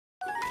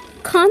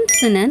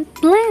Consonant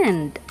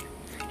blend.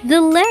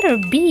 The letter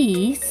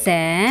B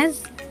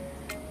says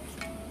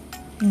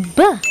B.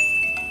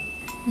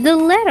 The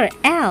letter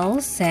L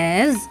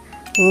says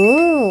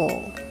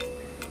L.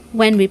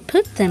 When we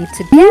put them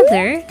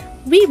together,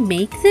 we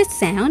make the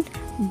sound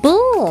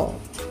bull.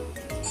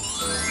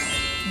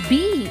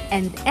 B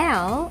and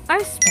L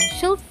are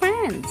special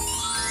friends.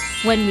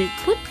 When we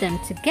put them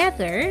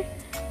together,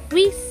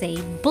 we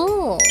say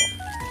bull.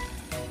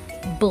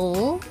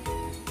 Bull,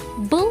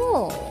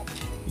 bull.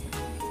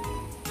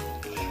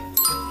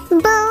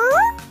 Bull,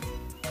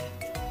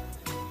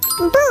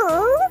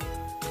 bull,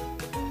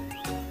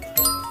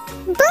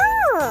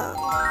 bull.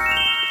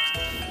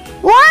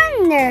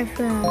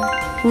 Wonderful!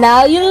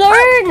 Now you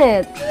learn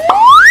it!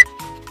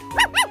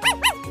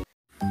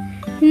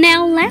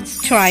 Now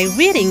let's try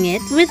reading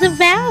it with the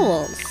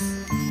vowels.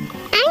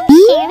 I'm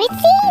sure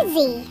it's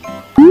easy.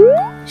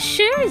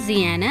 Sure,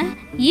 Ziana,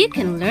 you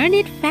can learn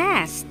it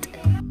fast.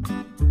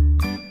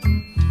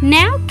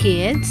 Now,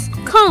 kids,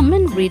 come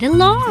and read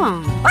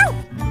along.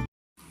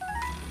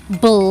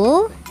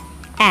 Bull,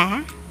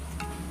 a,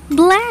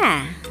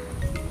 blah.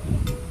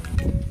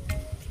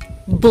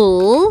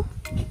 Bull,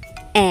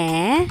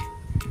 a,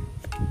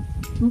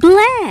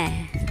 blah.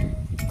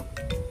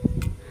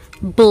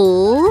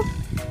 Bull,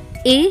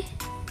 I,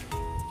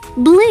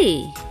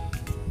 blee.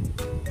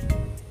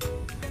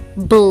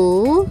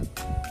 Bull,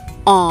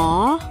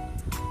 aw,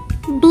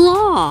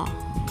 blah.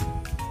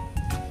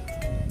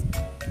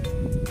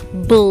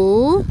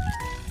 Bull,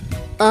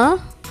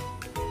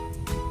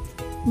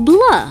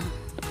 blah.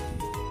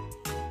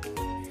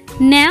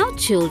 Now,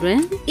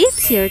 children,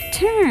 it's your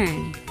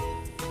turn.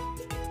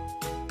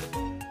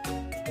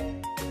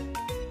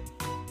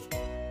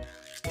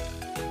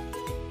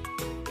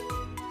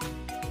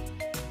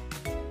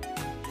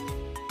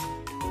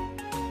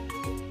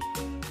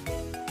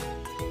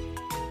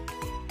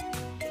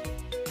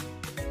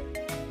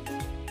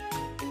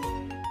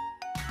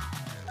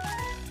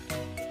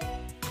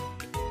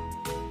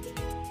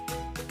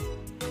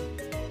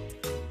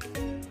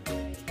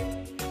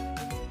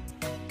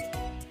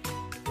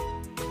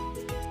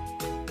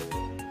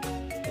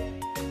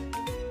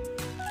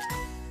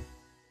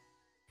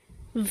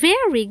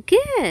 Very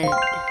good.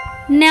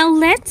 Now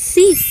let's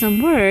see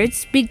some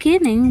words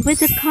beginning with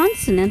the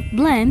consonant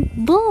blend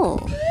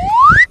bull.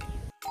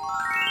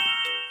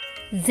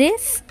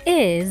 This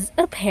is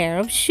a pair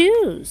of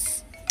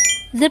shoes.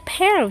 The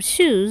pair of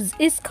shoes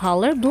is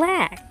color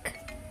black.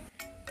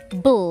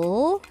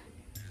 Bull,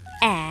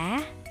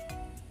 a,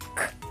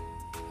 k.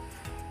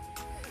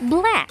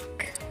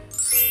 Black.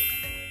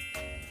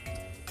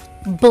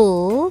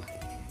 Bull,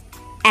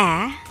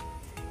 a,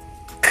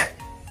 k.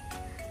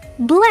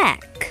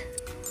 Black.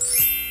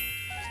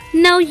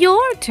 Now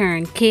your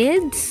turn,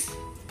 kids.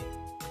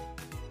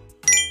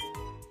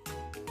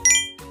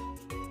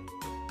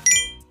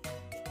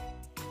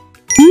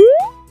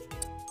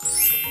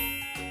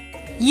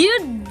 You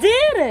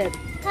did it!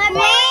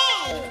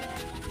 Hooray!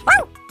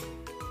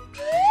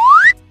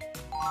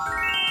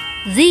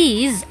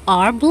 These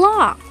are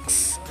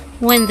blocks.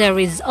 When there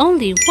is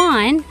only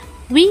one,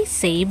 we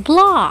say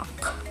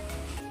block.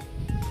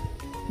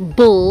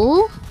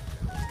 Bull,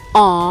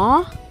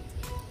 aw,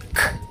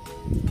 k.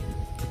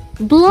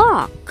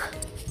 Block.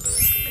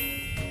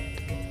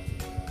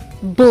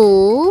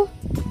 Bull,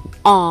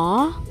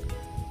 aw,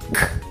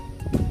 k.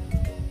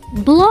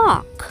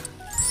 Block.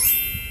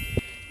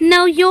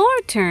 Now your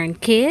turn,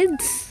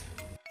 kids.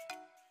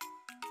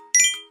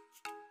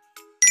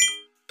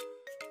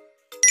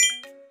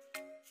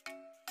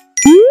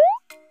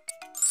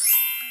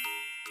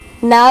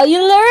 Now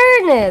you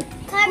learn it!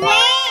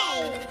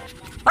 Hooray!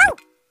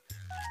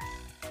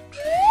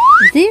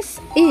 This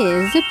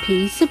is a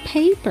piece of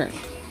paper.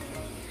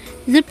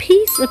 The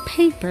piece of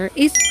paper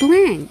is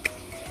blank.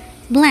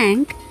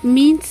 Blank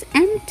means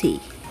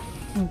empty.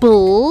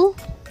 Bull,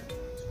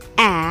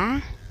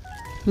 a,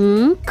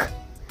 nk,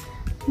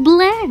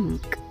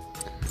 blank.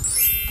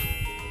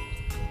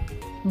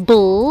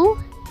 Bull,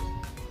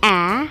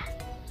 a,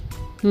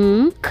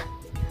 nk,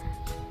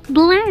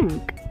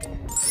 blank.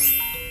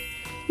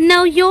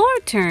 Now your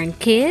turn,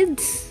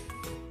 kids.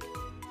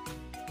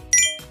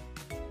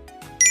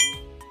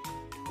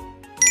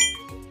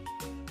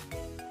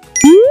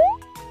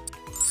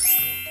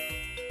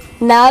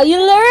 Now you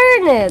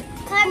learn it!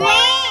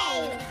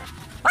 Hooray!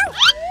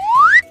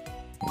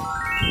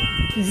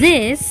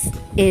 This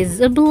is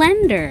a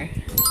blender.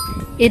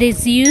 It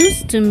is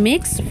used to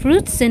mix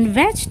fruits and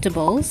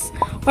vegetables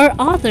or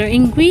other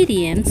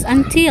ingredients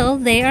until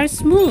they are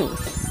smooth.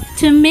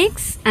 To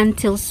mix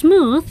until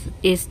smooth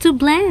is to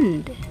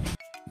blend.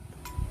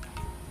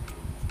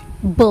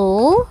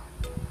 Bull,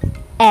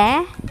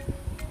 a,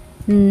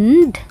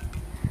 nd,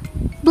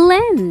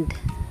 blend.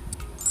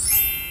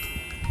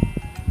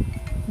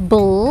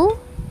 Bull,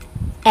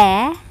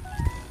 a,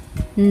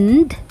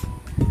 nd,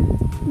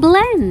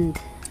 blend.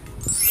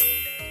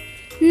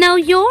 Now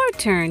your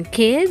turn,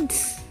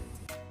 kids.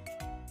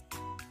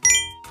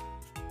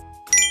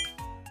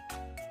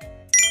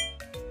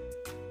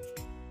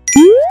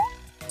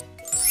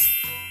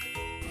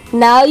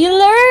 Now you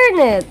learn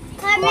it.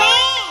 Hooray!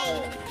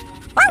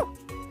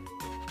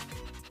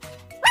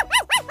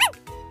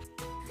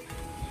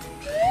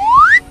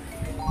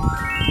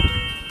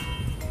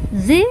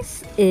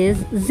 This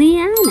is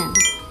Ziana.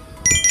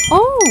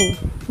 Oh,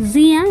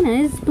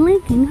 Ziana is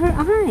blinking her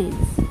eyes.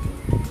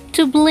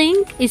 To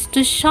blink is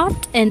to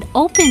shut and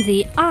open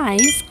the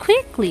eyes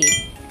quickly.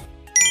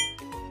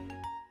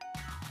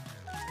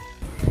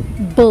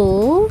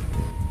 Bull,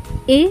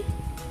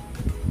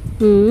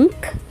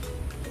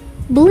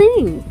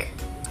 blink.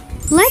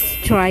 Let's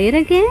try it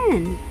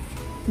again.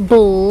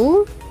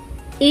 Bull,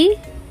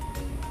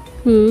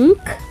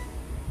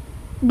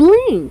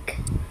 blink.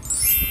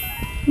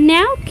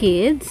 Now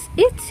kids,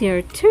 it's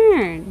your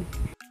turn.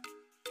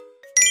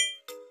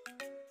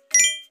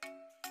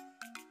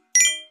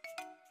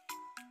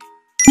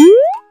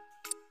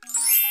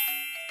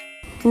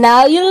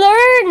 Now you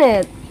learn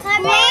it.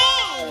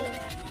 Hooray!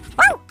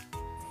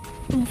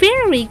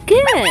 Very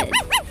good.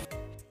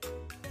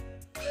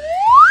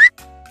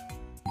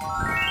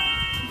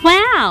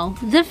 Wow,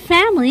 the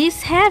family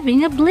is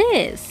having a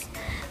bliss.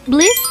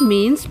 Bliss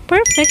means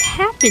perfect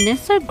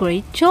happiness or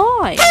great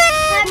joy.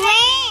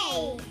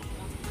 Hooray!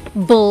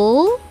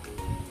 Bull,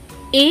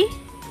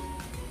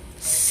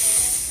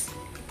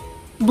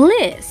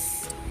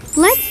 bliss.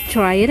 Let's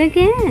try it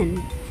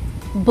again.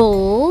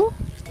 Bull,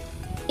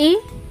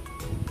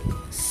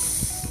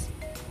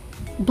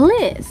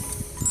 bliss.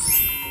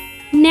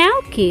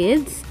 Now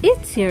kids,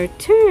 it's your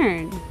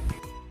turn.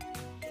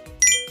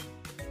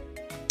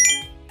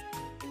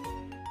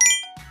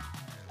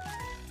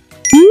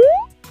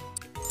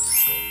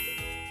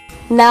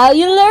 Now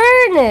you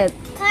learn it.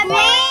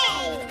 Hooray!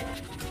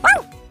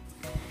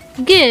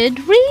 Good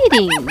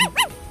reading.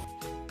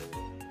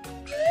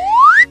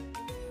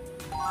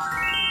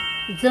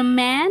 The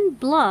man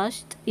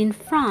blushed in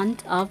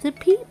front of the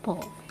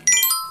people.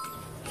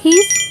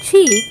 His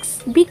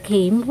cheeks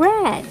became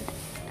red.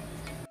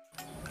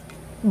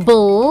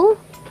 Bull,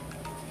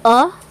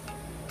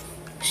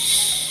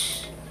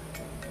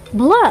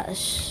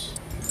 blush.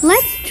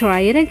 Let's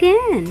try it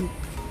again.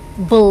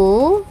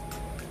 Bull,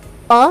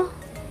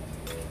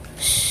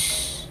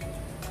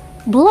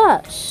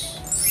 blush.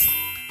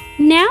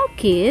 Now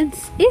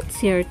kids,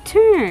 it's your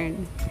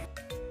turn.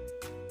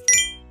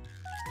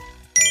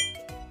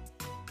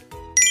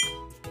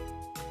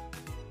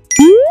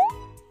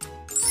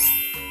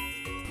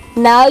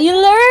 Now you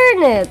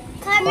learn it.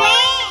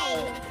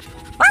 Hooray!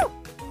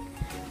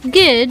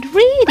 Good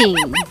reading.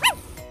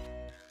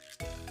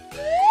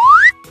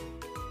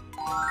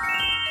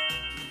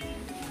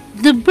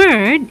 The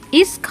bird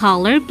is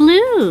color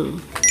blue.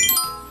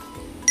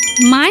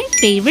 My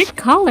favorite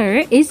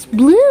color is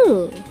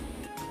blue.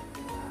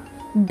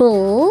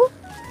 Bull,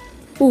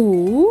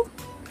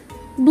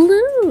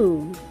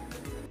 blue.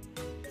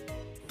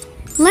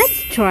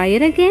 Let's try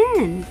it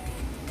again.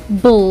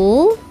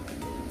 Bull,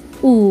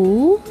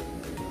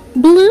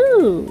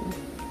 blue.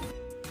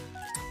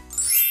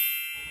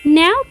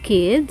 Now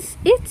kids,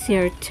 it's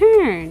your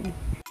turn.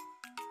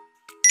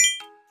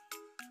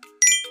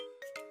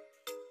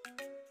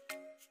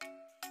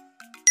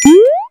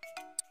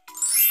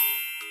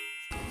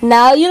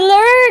 Now you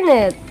learn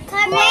it.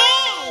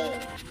 Hooray!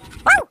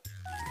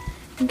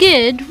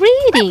 Good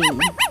reading.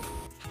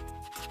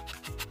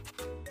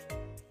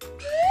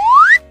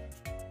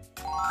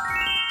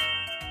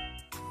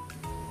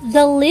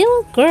 The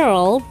little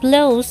girl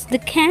blows the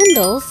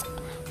candles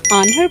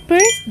on her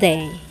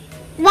birthday.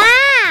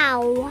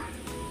 Wow!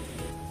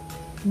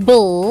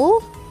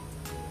 Bull,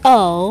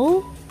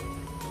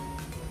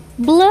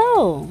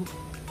 blow.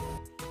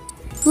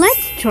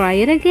 Let's try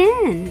it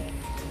again.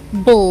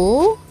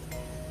 Bull,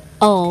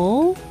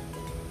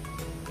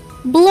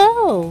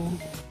 blow.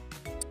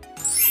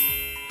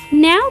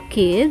 Now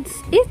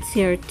kids, it's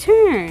your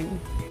turn.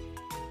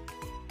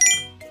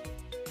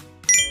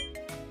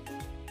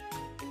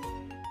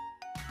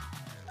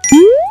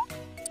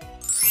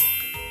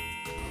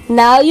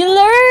 Now you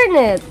learn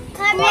it.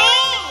 Hooray!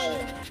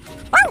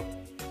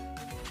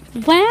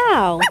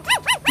 Wow,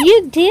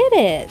 you did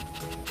it.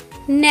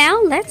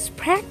 Now let's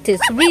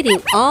practice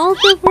reading all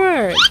the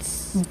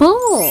words.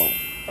 Bull,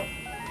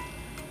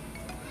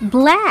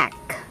 black,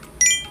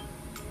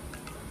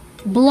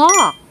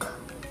 block,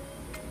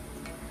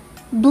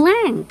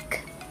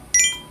 blank,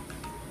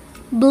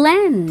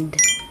 blend,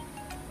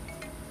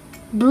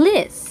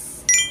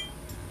 bliss,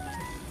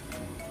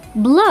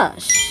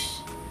 blush,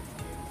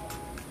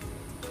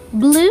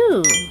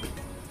 blue,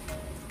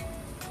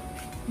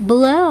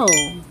 blow,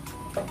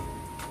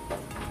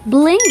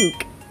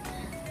 blink.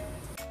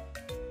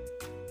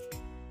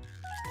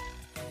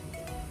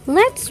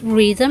 Let's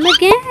read them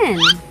again.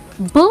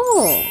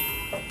 Bull,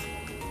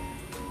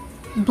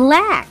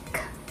 black,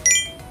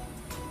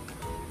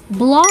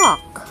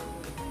 block,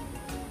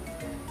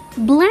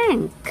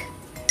 blank,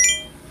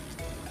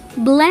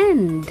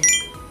 blend,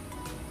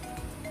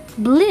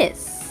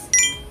 bliss,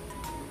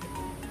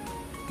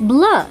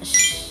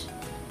 blush,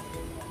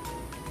 blue, blow, blink.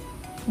 Let's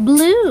read them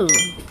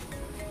again.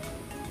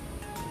 Bull, black, block,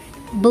 blank, blend, bliss,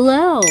 blue, blue,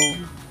 blow, blink. Let's read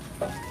them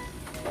again. Bull, black,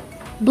 block, blank, blend, bliss, blue,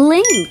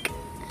 blink.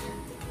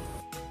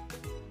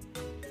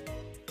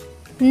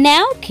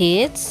 Now,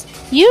 kids,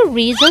 you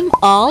read them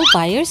all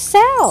by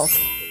yourself.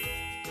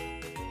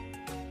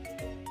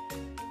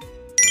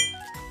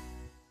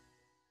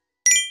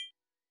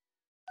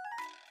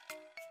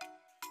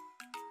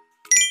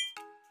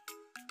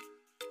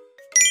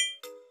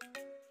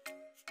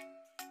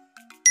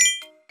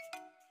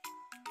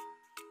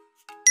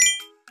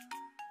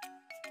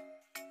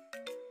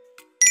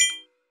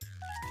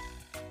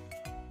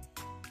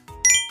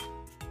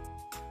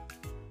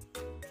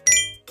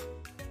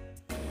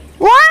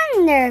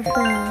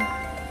 Wonderful.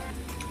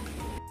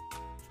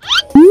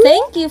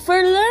 Thank you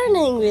for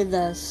learning with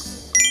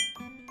us.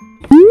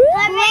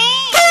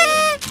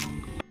 Hooray!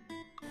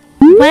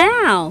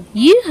 Wow,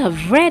 you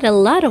have read a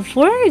lot of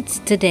words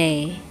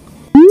today.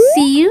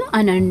 See you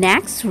on our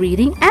next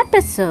reading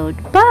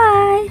episode. Bye!